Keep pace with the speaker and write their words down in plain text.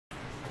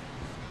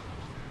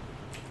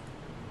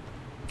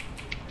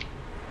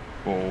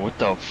Oh, what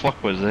the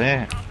fuck was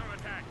that?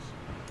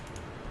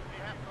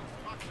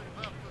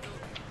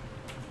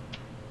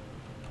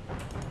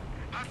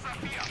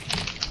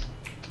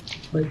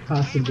 Quite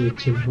possibly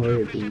Ching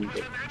being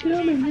the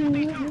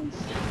dumbass.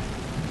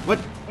 What?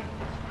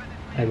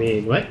 I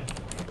mean, what?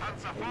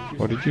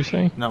 What did you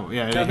say? No,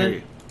 yeah, I didn't hear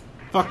you.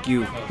 Fuck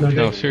you.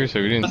 No,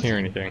 seriously, we didn't hear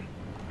anything.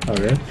 Oh,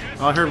 really?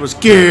 All I heard was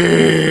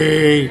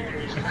gay.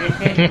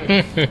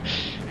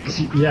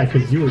 Yeah,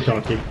 because you were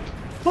talking.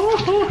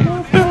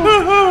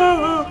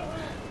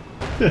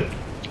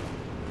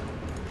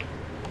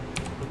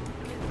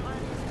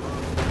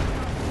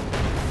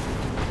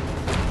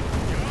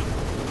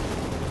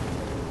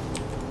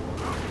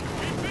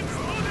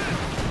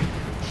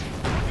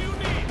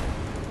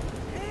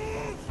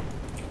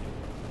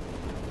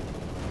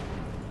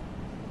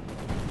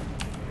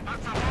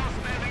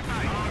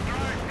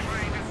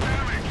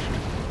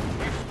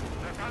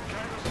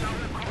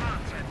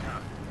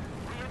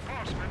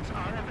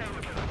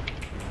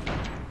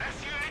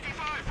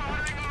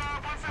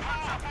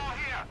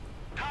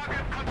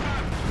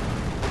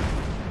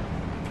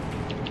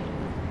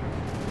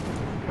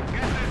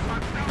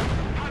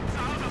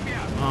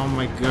 Oh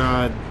my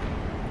god.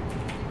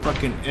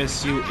 Fucking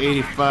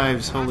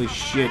Su-85s, holy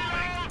shit.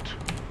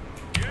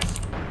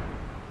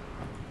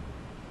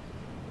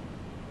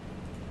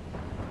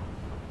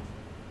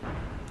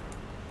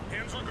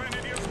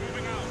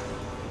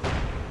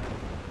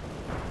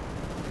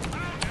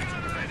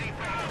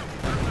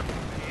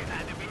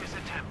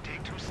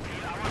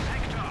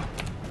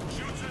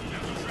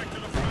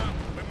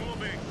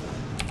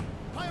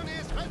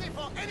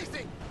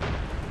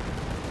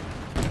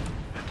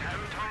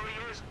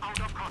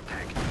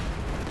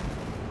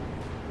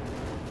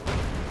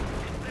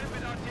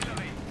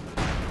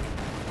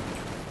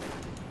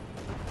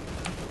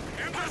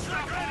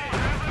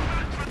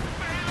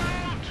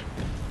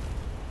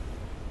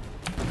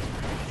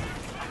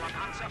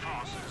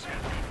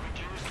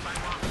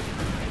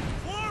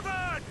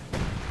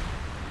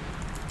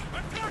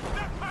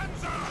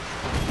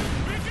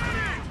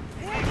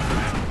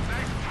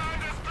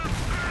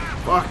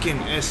 Fucking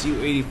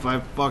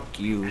Su-85, fuck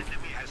you.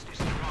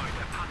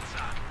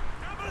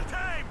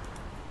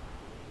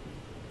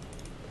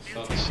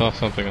 I saw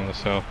something on the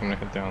south. I'm gonna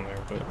head down there,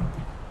 but it'll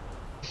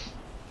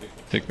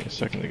take me a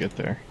second to get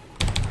there.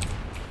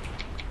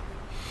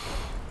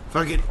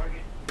 Fuck it.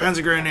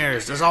 Panzer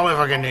Grenadiers, that's all I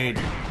fucking need.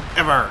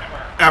 Ever.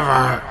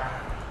 Ever.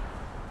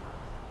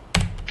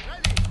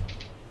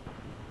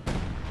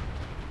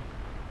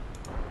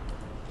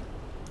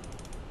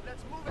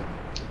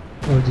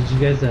 Oh, did you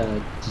guys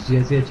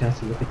get a chance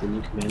to look at the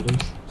new commandos?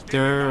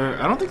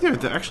 I don't think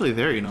they're actually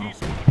there, you know.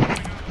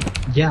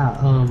 Yeah,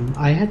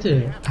 I had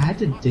to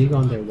dig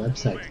on their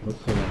website to look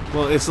for them.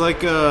 Well, it's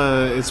like,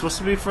 it's supposed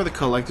to be for the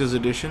collector's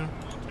edition,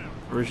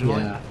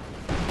 originally. Yeah.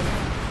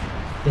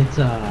 It's,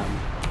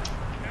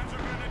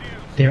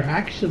 they're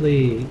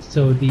actually,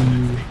 so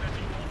the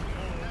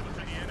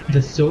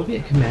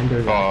Soviet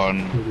commander... Oh,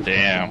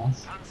 damn.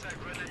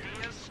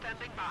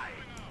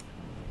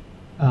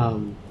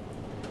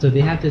 So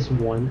they have this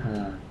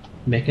one,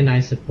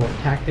 mechanized support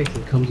tactics.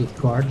 It comes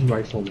with guards,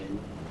 riflemen.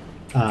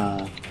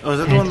 Oh, is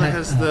that the one that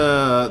has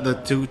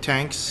the two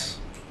tanks?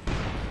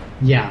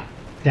 Yeah,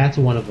 that's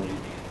one of them.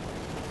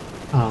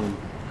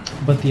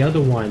 But the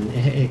other one,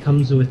 it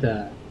comes with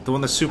a... The one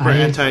that's super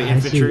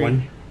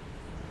anti-infantry?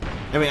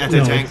 I mean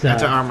anti-tank,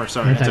 anti-armor,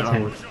 sorry,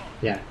 anti-armor.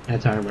 Yeah,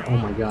 anti-armor. Oh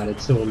my god,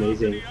 it's so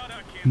amazing.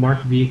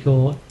 Marked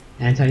vehicle,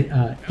 AT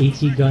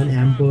gun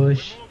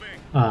ambush,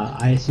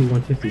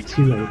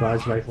 ISU-152, and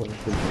guards rifle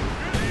infantry.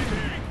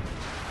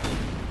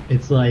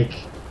 It's like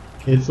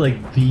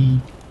the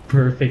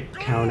perfect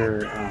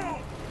counter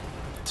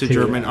to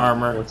German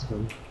armor. What's it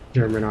called?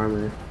 German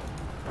armor.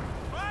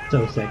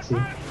 So sexy.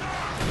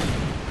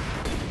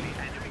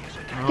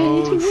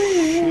 Oh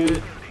shit!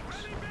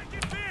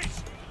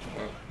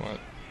 What?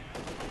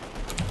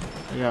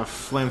 I got a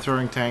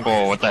flamethrowing tank.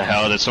 Oh, what the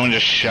hell? Did someone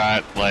just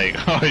shot, like,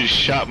 oh, he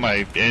shot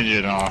my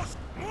engine off.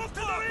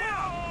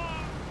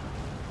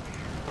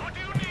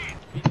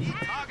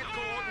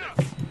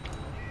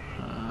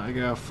 I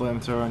got a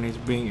flamethrower and he's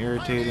being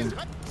irritating.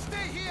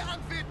 Stay here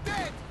and be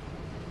dead!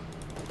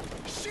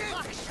 Shit!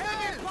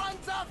 Heavy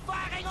panzer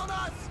firing on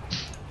us!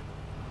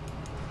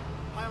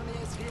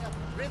 Pioneers here,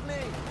 with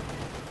me!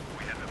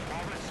 We have a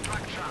forward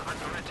structure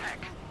under attack.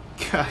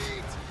 God.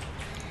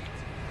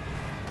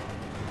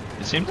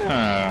 It seemed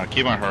to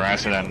keep on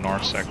harassing that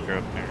north sector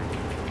up there.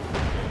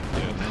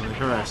 Yeah, they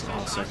harassed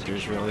all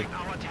sectors, really.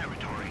 Our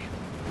territory.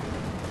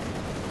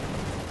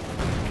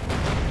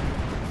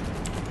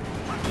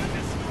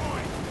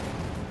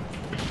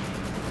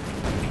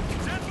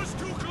 That was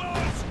too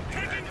close! The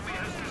enemy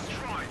has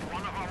destroyed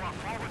one of our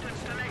forward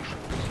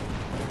installations.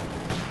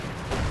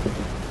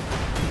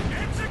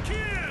 It's a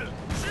kill!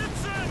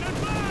 Schützen and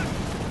back!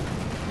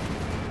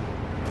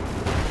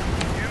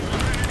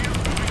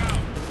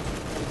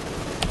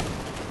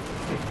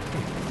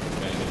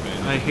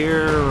 I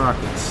hear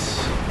rockets.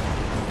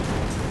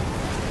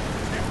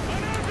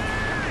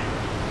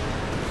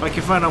 If I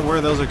can find out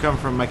where those are coming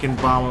from, I can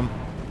bomb them.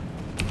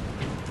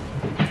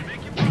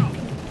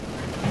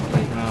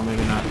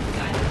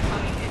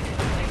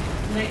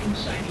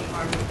 shiny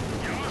armor.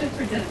 Just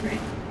for death ray.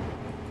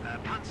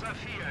 Panzer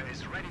IV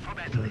is ready for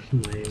battle.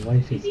 My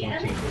wife is See, I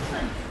watching. like this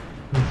one.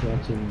 Is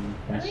watching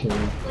I like Bachelor.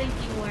 this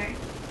blinky more.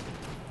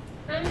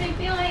 I'm gonna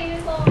feel like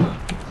it's all.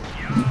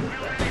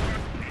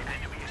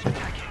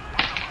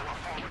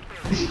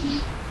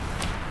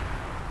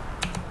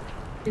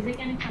 Is it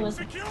gonna kill us?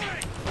 Securing! Throw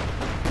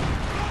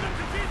them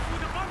to bits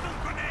with a bundle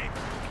grenade!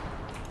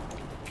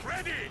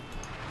 Ready!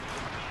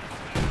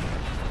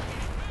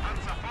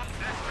 Panzer IV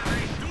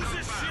destination. Do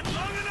this shit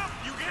long enough,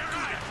 you get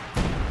right!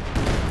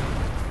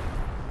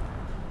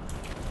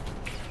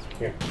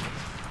 Here.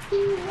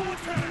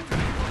 Water!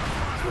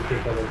 We'll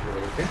take that over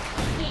there, okay?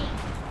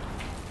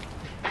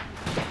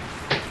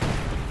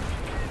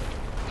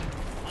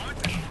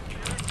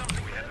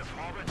 We have a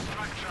forward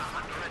structure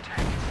under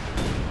attack.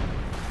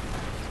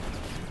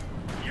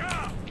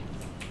 Yeah!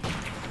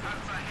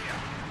 Panzer here.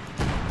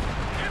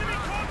 Enemy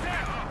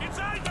contact! It's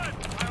Ivan!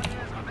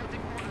 Pioneers are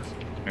waiting orders.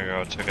 Here we go,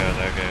 took out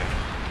that guy.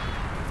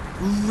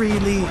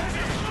 Really?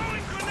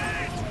 Throwing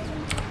grenade!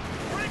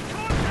 Break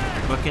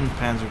contact! Fucking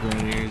Panzer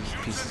Grenadiers,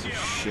 pieces of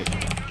shit.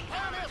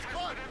 Pioneers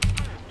caught!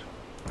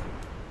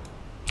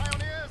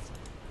 Pioneers!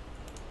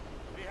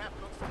 We have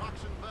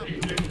construction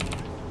burning.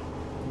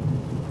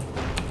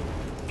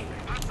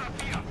 Panzer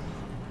IV!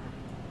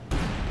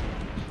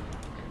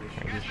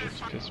 This just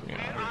pissed me off.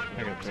 I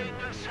got In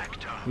the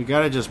sector. We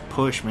gotta just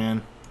push,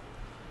 man.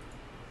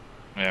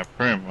 Yeah,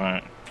 pretty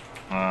much.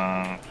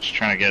 Just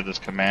trying to get this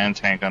command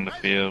tank on the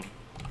field.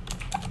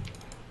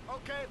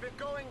 Okay, we're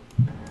going.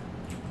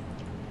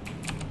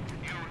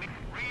 Unit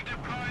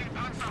redeploying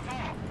Panzer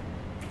IV.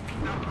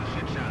 Now the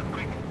shit shot,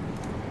 quick.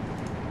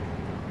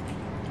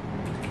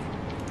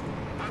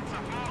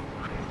 Panzer IV,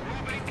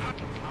 moving up.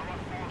 Our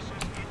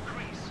forces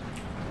increase.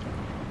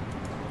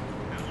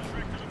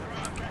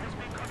 Bunker has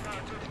been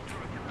converted to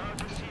an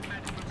emergency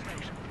medical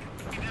station.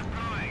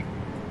 Deploying.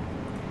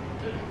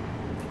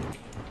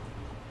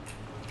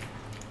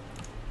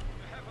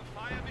 We have a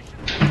fire mission.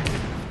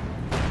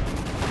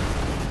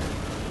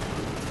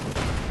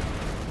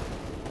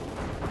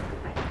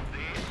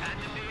 The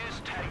enemy is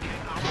taking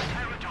our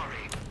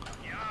territory.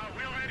 Yeah,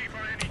 we're ready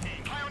for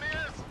anything.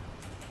 Pioneers!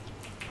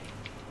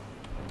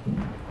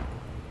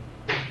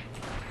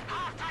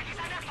 Half-tank is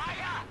under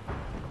fire!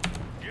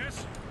 Yes,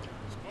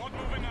 squad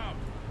moving out.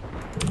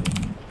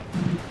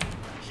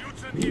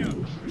 Schützen here.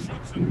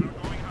 Schützen, we're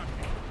going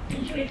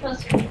hunting. Should we close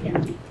to it? Yeah.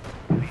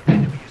 The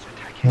enemy is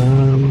attacking.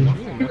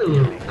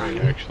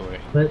 Great, actually.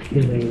 Let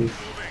the lanes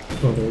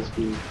photos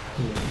be, you know,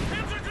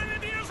 Panzer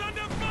Grenadiers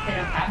under I don't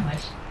fire! have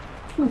much.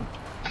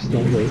 just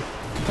don't wait.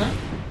 Huh?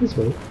 Just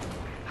wait.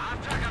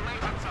 Half-tank and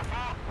Panzer IV,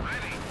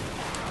 ready.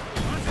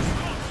 Was ist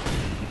los?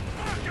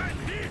 Fuck, I'm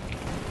hit!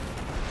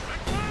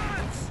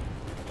 Advance!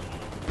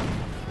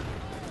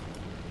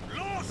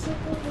 Los!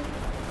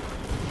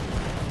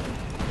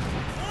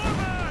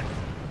 Forward!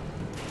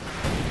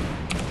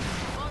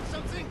 Want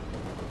something?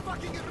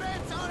 Fucking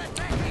Reds are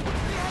attacking!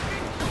 We have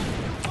been killed!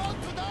 You want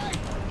to die?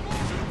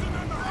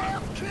 They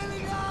are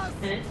killing us!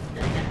 Minutes?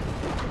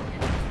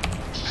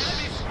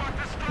 Enemy squad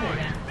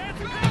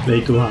destroyed! Way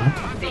too high.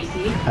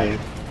 Basically. Higher.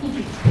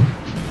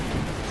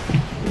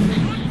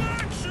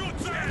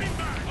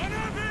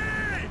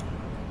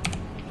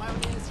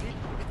 Pioneers hit.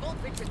 It won't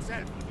fix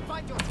itself.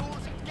 Find your tools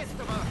and get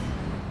to work.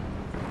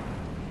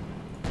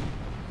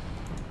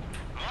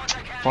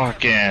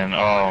 Fucking,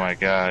 oh my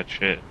god,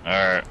 shit.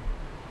 Alright.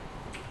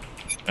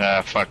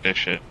 Ah, fuck this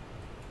shit.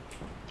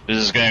 This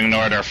is gonna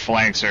ignore their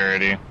flanks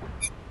already.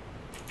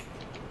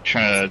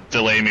 Trying to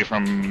delay me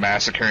from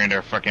massacring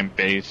their fucking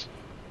base.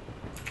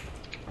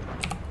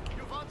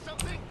 You want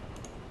something?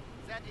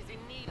 That is in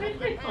need Where's of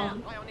my repair,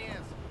 phone?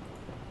 pioneers.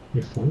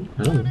 Your phone?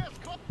 I don't know.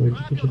 Where'd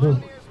you put your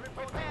phone?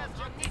 Repairs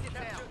are needed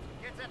there.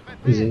 Get that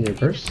repaired. Is it in your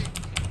purse?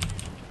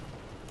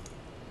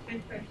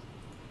 I'm first.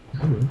 I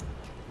don't know.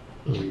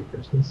 Oh, your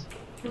purse is.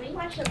 Can we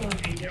watch the Lone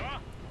Ranger?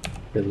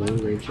 The Lone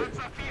Ranger.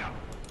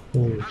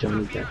 Oh,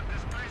 Johnny Depp.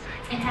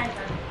 It has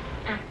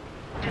a.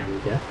 Johnny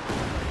Depp.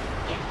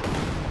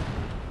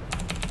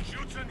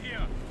 Schützen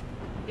here.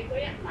 你嗰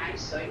日買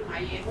水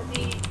買嘢嗰啲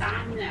單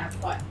啊，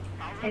喂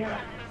，Take a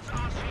look.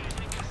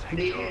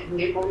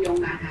 你冇用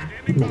啊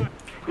嚇， No.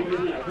 你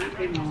用嚟翻俾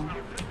我，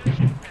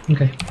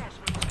 Okay.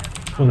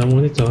 我諗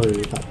我啲就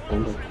去答講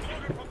到。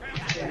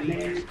誒咩？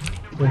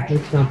喂，都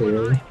交俾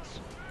你。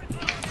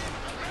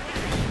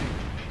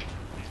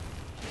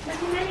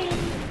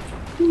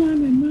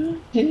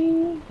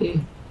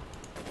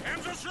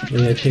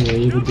 Yeah, Ching, will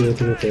you able to do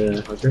anything with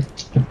the hard drive?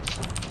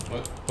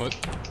 What?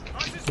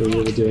 Will you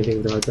able to do anything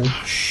with the hard drive?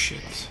 Oh,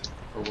 shit.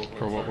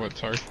 For what,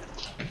 sorry?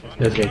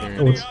 That's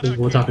okay.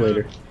 We'll talk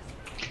later.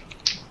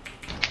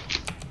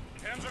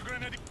 Panzer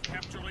Grenadier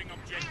capturing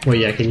objective.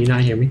 Wait, yeah, can you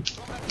not hear me?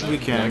 We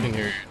Yeah, I can can.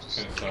 hear you.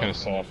 It's kind of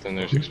soft and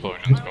there's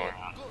explosions going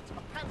on.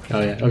 Oh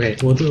yeah, okay,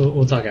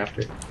 we'll talk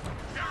after.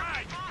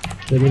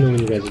 Let me know when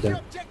you guys are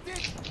done.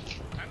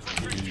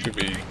 You should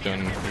be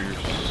done here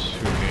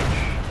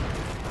soon-ish.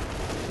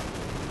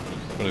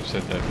 But I've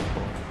said that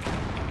before.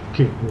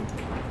 Okay.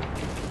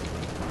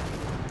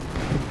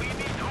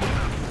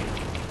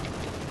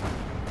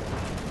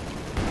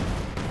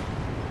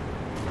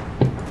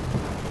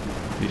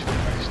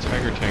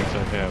 Tiger tanks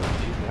I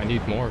have. I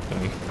need more of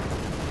them.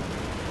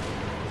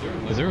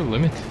 Is there a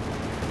limit?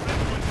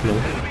 No.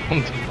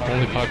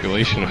 Only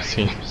population it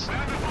seems.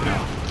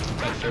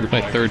 It's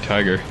my third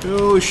Tiger.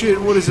 Oh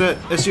shit, what is that?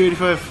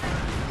 SU-85.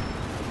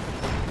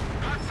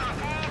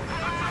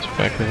 Just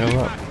back the hell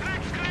up.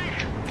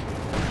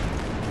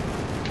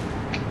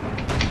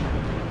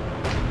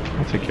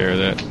 I'll take care of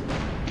that.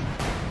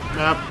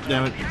 Ah,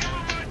 damn it.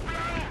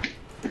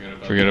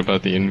 Forget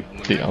about the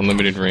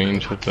unlimited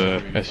range with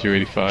the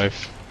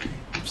SU-85.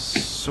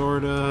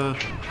 Sorta.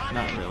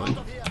 Not really.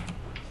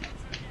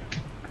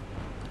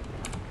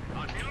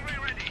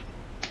 Ready.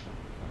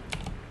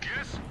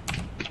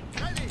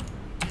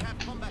 We have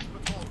combat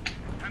patrol.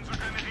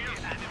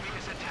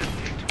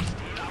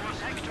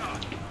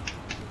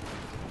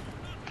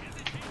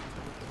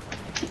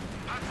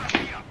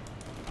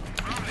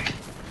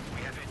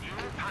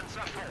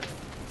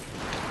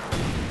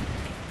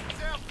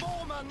 Their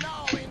former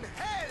now in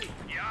hell.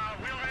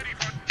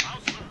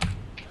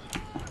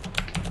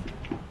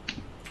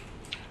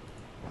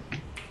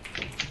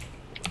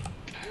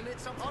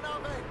 Units up on our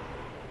way.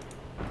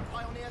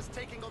 Pioneers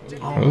taking objective.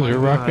 Oh Are those my your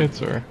God.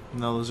 rockets or?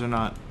 No, those are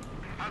not.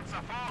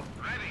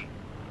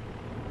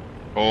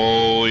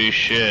 Holy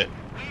shit.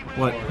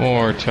 What?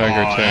 More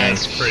Tiger Oh,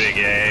 tanks. that's pretty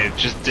gay.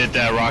 Just did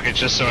that rocket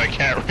just so I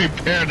can't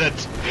repair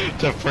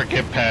the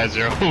frickin'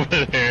 Panzer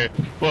over there.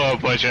 What a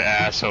bunch of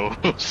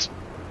assholes.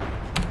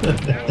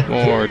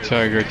 More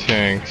Tiger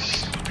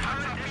tanks.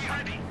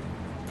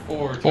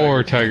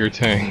 Four Tiger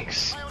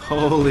tanks.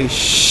 Holy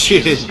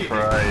shit.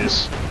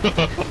 Christ.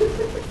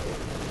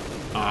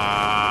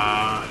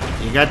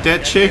 You got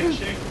that, Ching?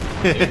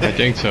 I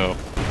think so.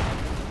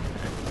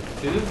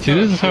 See,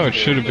 this is how it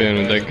should have been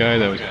with that guy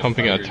that was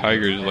pumping out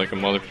Tigers like a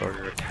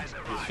motherfucker.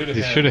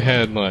 He should have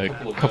had like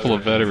a couple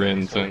of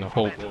veterans and a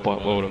whole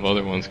buttload of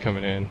other ones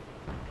coming in.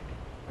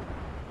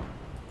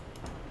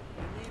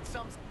 Need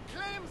some.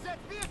 Claim that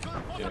vehicle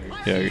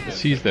for the Yeah,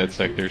 seize that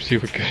sector, see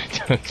what good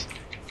it does.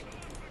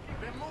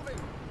 We're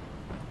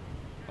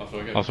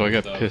moving. Also, I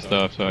got pissed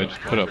off, so I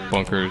just put up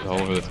bunkers all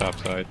over the top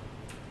side.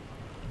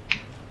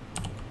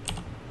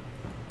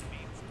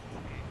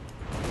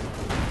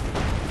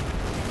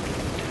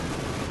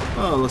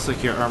 Well, it looks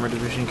like your armor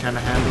division kind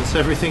of handles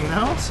everything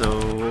now,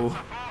 so...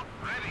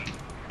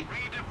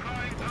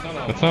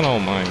 That's not all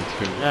mine,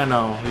 too. Yeah,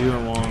 no, you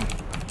and Wong.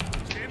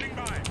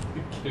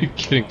 You're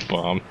getting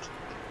bombed.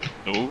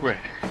 Alright.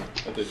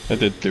 That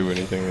didn't do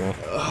anything, though.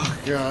 Oh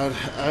god,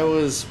 I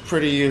was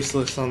pretty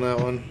useless on that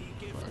one.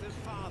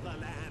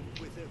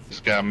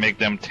 Just gotta make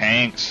them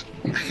tanks.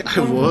 I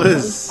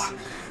was.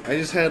 I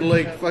just had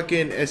like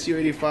fucking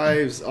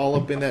SU-85s all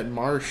up in that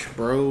marsh,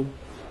 bro.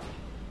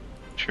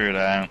 True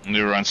that. We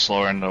run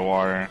slower in the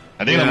water.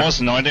 I think Yeah. the most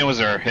annoying thing was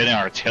they were hitting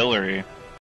artillery.